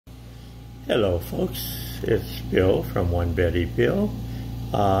Hello folks, it's Bill from One Betty Bill.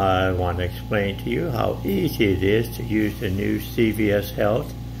 I want to explain to you how easy it is to use the new CVS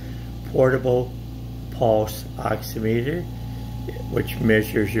Health portable pulse oximeter, which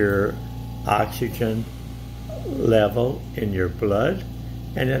measures your oxygen level in your blood,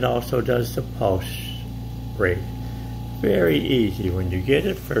 and it also does the pulse rate. Very easy. When you get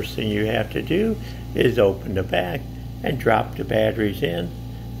it, first thing you have to do is open the back and drop the batteries in.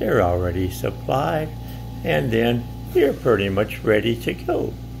 They're already supplied, and then you're pretty much ready to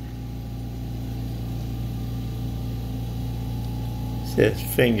go. It says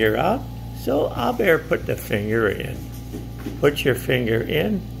finger out, so I'll better put the finger in. Put your finger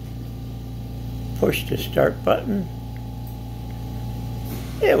in, push the start button.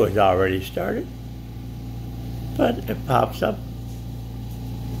 It was already started, but it pops up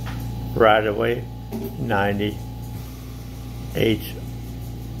right away, 98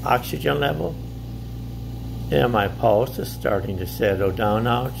 oxygen level, and my pulse is starting to settle down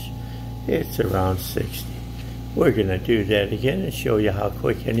now. It's around 60. We're going to do that again and show you how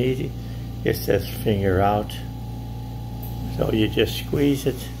quick and easy. It says finger out, so you just squeeze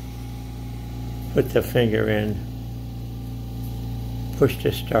it, put the finger in, push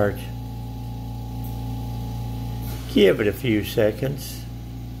to start, give it a few seconds.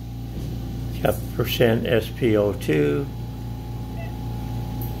 Got percent SpO2,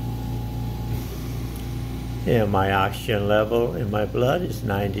 and my oxygen level in my blood is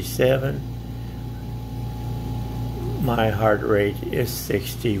 97. My heart rate is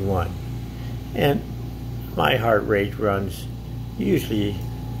 61. And my heart rate runs usually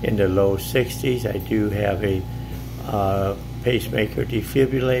in the low 60s. I do have a pacemaker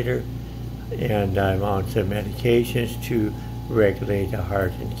defibrillator, and I'm on some medications to regulate the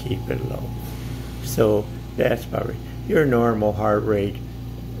heart and keep it low. So that's about right. Your normal heart rate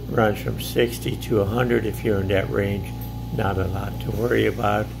runs from 60 to 100. If you're in that range, not a lot to worry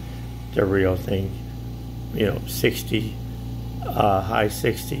about. The real thing, 60, high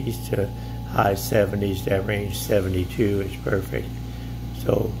 60s to high 70s, that range 72 is perfect.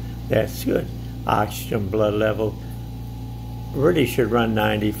 So that's good. Oxygen blood level really should run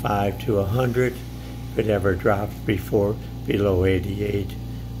 95 to 100. If it ever drops below 88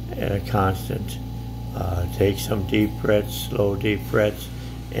 at a constant, take some deep breaths, slow deep breaths,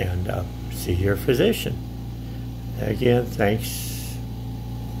 and see your physician. Again, thanks,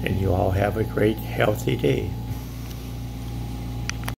 and you all have a great, healthy day.